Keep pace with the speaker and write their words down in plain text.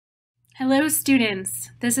Hello students,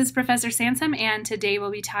 this is Professor Sansom and today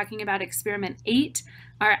we'll be talking about experiment 8,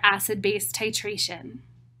 our acid-base titration.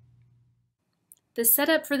 The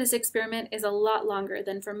setup for this experiment is a lot longer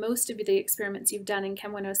than for most of the experiments you've done in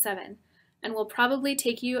Chem 107 and will probably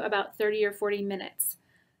take you about 30 or 40 minutes.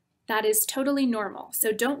 That is totally normal,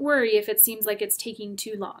 so don't worry if it seems like it's taking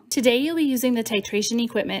too long. Today you'll be using the titration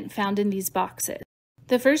equipment found in these boxes.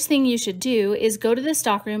 The first thing you should do is go to the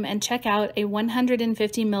stockroom and check out a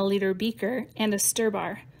 150 milliliter beaker and a stir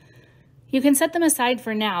bar. You can set them aside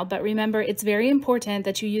for now, but remember it's very important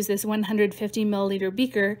that you use this 150 milliliter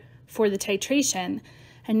beaker for the titration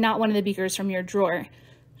and not one of the beakers from your drawer.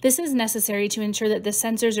 This is necessary to ensure that the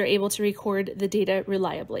sensors are able to record the data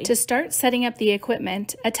reliably. To start setting up the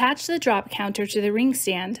equipment, attach the drop counter to the ring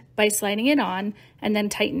stand by sliding it on and then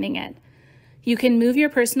tightening it. You can move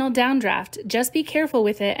your personal downdraft, just be careful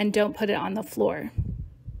with it and don't put it on the floor.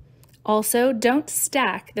 Also, don't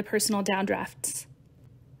stack the personal downdrafts.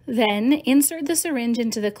 Then, insert the syringe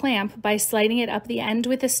into the clamp by sliding it up the end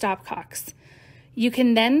with the stopcocks. You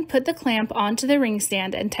can then put the clamp onto the ring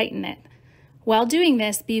stand and tighten it. While doing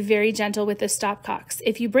this, be very gentle with the stopcocks.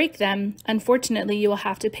 If you break them, unfortunately, you will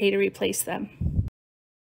have to pay to replace them.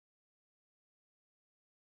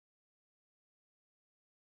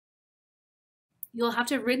 You'll have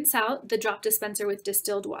to rinse out the drop dispenser with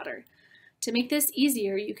distilled water. To make this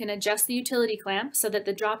easier, you can adjust the utility clamp so that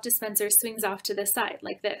the drop dispenser swings off to the side,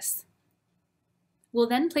 like this. We'll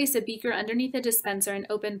then place a beaker underneath the dispenser and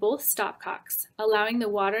open both stopcocks, allowing the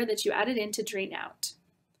water that you added in to drain out.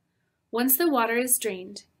 Once the water is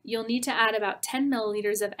drained, you'll need to add about 10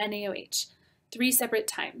 milliliters of NaOH, 3 separate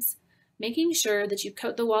times, making sure that you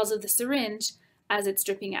coat the walls of the syringe as it's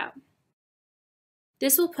dripping out.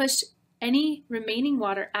 This will push any remaining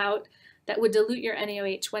water out that would dilute your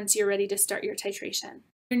NaOH once you're ready to start your titration.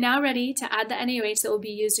 You're now ready to add the NaOH that will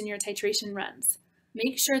be used in your titration runs.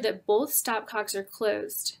 Make sure that both stopcocks are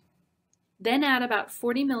closed. Then add about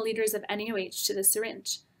 40 milliliters of NaOH to the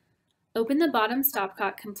syringe. Open the bottom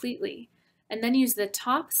stopcock completely, and then use the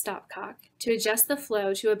top stopcock to adjust the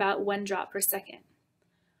flow to about 1 drop per second.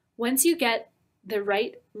 Once you get the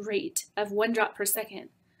right rate of 1 drop per second,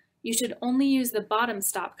 you should only use the bottom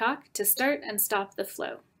stopcock to start and stop the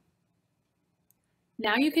flow.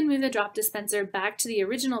 Now you can move the drop dispenser back to the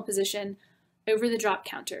original position over the drop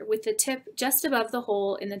counter with the tip just above the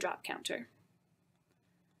hole in the drop counter.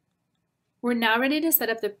 We're now ready to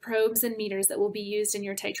set up the probes and meters that will be used in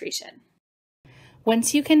your titration.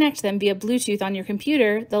 Once you connect them via Bluetooth on your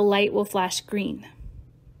computer, the light will flash green.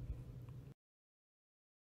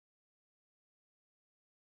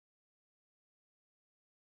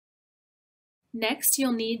 Next,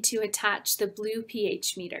 you'll need to attach the blue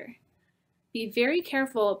pH meter. Be very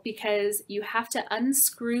careful because you have to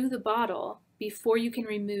unscrew the bottle before you can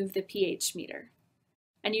remove the pH meter.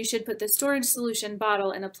 And you should put the storage solution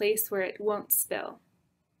bottle in a place where it won't spill.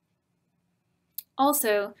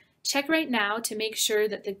 Also, check right now to make sure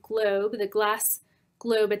that the glass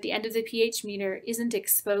globe at the end of the pH meter isn't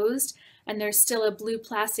exposed and there's still a blue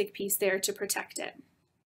plastic piece there to protect it.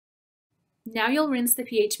 Now you'll rinse the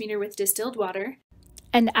pH meter with distilled water,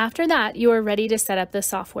 and after that you are ready to set up the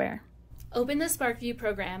software. Open the SparkView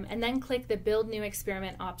program and then click the Build New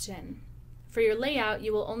Experiment option. For your layout,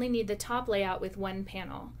 you will only need the top layout with one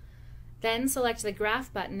panel. Then select the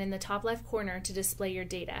Graph button in the top left corner to display your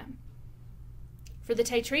data. For the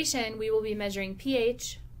titration, we will be measuring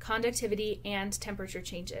pH, conductivity, and temperature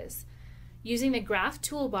changes. Using the Graph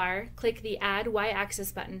toolbar, click the Add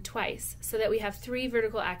Y-axis button twice so that we have 3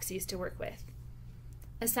 vertical axes to work with.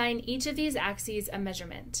 Assign each of these axes a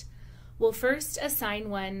measurement. We'll first assign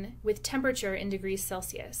one with temperature in degrees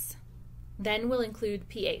Celsius. Then we'll include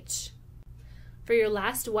pH. For your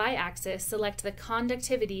last Y-axis, select the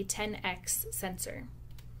Conductivity 10x sensor.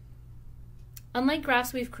 Unlike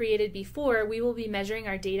graphs we've created before, we will be measuring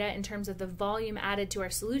our data in terms of the volume added to our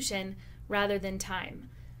solution rather than time.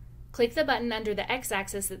 Click the button under the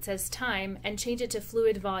X-axis that says time and change it to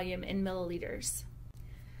fluid volume in milliliters.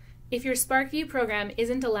 If your SparkView program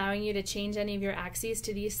isn't allowing you to change any of your axes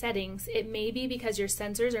to these settings, it may be because your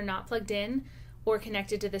sensors are not plugged in or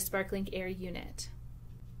connected to the SparkLink Air unit.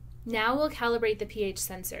 Now we'll calibrate the pH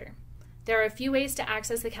sensor. There are a few ways to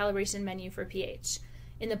access the calibration menu for pH.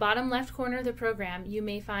 In the bottom left corner of the program, you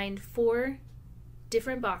may find 4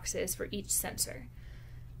 different boxes for each sensor.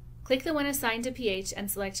 Click the one assigned to pH and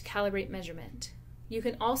select Calibrate Measurement. You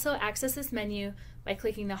can also access this menu by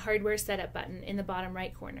clicking the Hardware Setup button in the bottom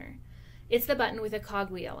right corner. It's the button with a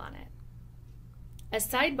cogwheel on it. A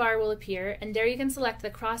sidebar will appear, and there you can select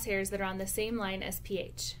the crosshairs that are on the same line as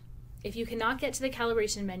pH. If you cannot get to the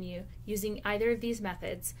calibration menu using either of these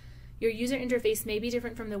methods, Your user interface may be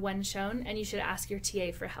different from the one shown, and you should ask your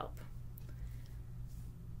TA for help.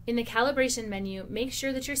 In the calibration menu, make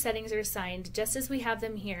sure that your settings are assigned just as we have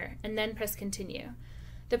them here, and then press Continue.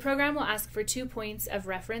 The program will ask for 2 points of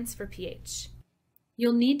reference for pH.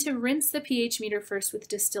 You'll need to rinse the pH meter first with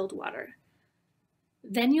distilled water.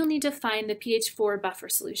 Then you'll need to find the pH 4 buffer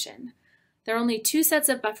solution. There are only 2 sets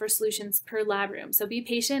of buffer solutions per lab room, so be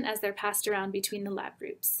patient as they're passed around between the lab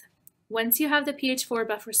groups. Once you have the pH 4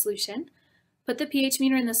 buffer solution, put the pH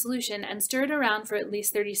meter in the solution and stir it around for at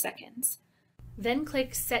least 30 seconds. Then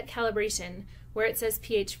click Set Calibration where it says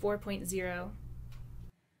pH 4.0.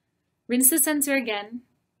 Rinse the sensor again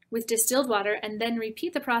with distilled water and then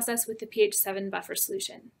repeat the process with the pH 7 buffer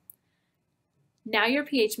solution. Now your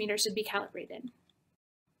pH meter should be calibrated.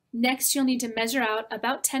 Next, you'll need to measure out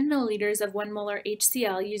about 10 milliliters of 1 molar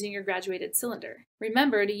HCl using your graduated cylinder.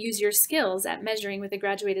 Remember to use your skills at measuring with a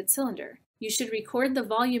graduated cylinder. You should record the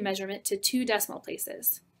volume measurement to 2 decimal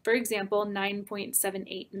places, for example,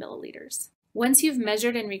 9.78 milliliters. Once you've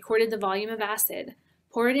measured and recorded the volume of acid,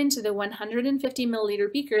 pour it into the 150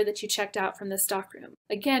 milliliter beaker that you checked out from the stockroom.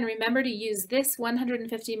 Again, remember to use this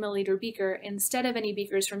 150 milliliter beaker instead of any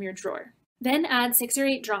beakers from your drawer. Then add 6 or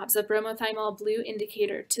 8 drops of bromothymol blue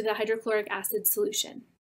indicator to the hydrochloric acid solution.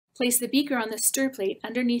 Place the beaker on the stir plate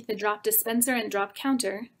underneath the drop dispenser and drop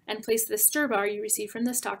counter, and place the stir bar you received from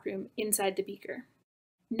the stockroom inside the beaker.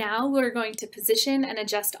 Now we're going to position and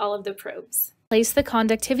adjust all of the probes. Place the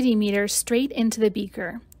conductivity meter straight into the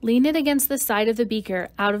beaker. Lean it against the side of the beaker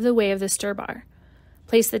out of the way of the stir bar.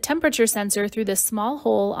 Place the temperature sensor through the small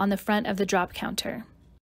hole on the front of the drop counter.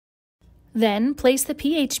 Then, place the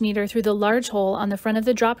pH meter through the large hole on the front of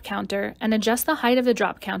the drop counter and adjust the height of the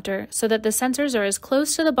drop counter so that the sensors are as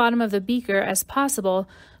close to the bottom of the beaker as possible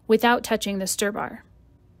without touching the stir bar.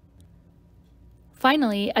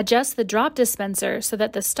 Finally, adjust the drop dispenser so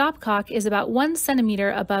that the stopcock is about 1 centimeter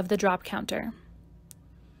above the drop counter.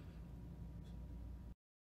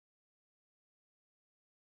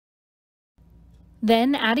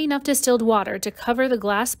 Then, add enough distilled water to cover the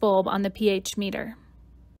glass bulb on the pH meter.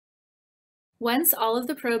 Once all of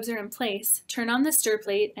the probes are in place, turn on the stir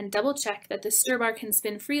plate and double check that the stir bar can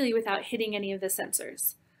spin freely without hitting any of the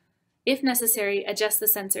sensors. If necessary, adjust the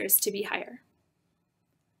sensors to be higher.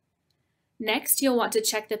 Next, you'll want to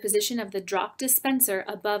check the position of the drop dispenser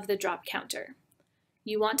above the drop counter.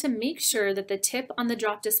 You want to make sure that the tip on the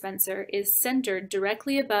drop dispenser is centered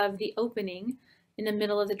directly above the opening in the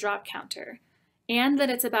middle of the drop counter, and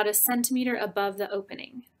that it's about 1 centimeter above the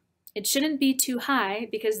opening. It shouldn't be too high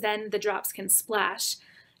because then the drops can splash,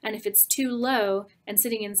 and if it's too low and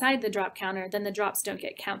sitting inside the drop counter, then the drops don't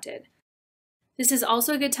get counted. This is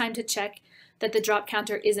also a good time to check that the drop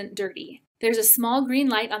counter isn't dirty. There's a small green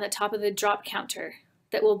light on the top of the drop counter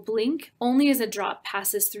that will blink only as a drop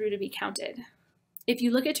passes through to be counted. If you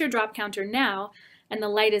look at your drop counter now and the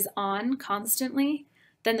light is on constantly,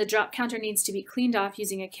 then the drop counter needs to be cleaned off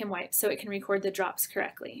using a Kim wipe so it can record the drops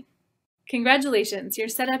correctly. Congratulations, your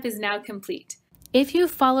setup is now complete. If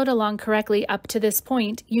you've followed along correctly up to this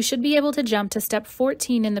point, you should be able to jump to step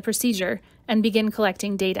 14 in the procedure and begin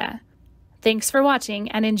collecting data. Thanks for watching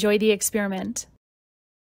and enjoy the experiment.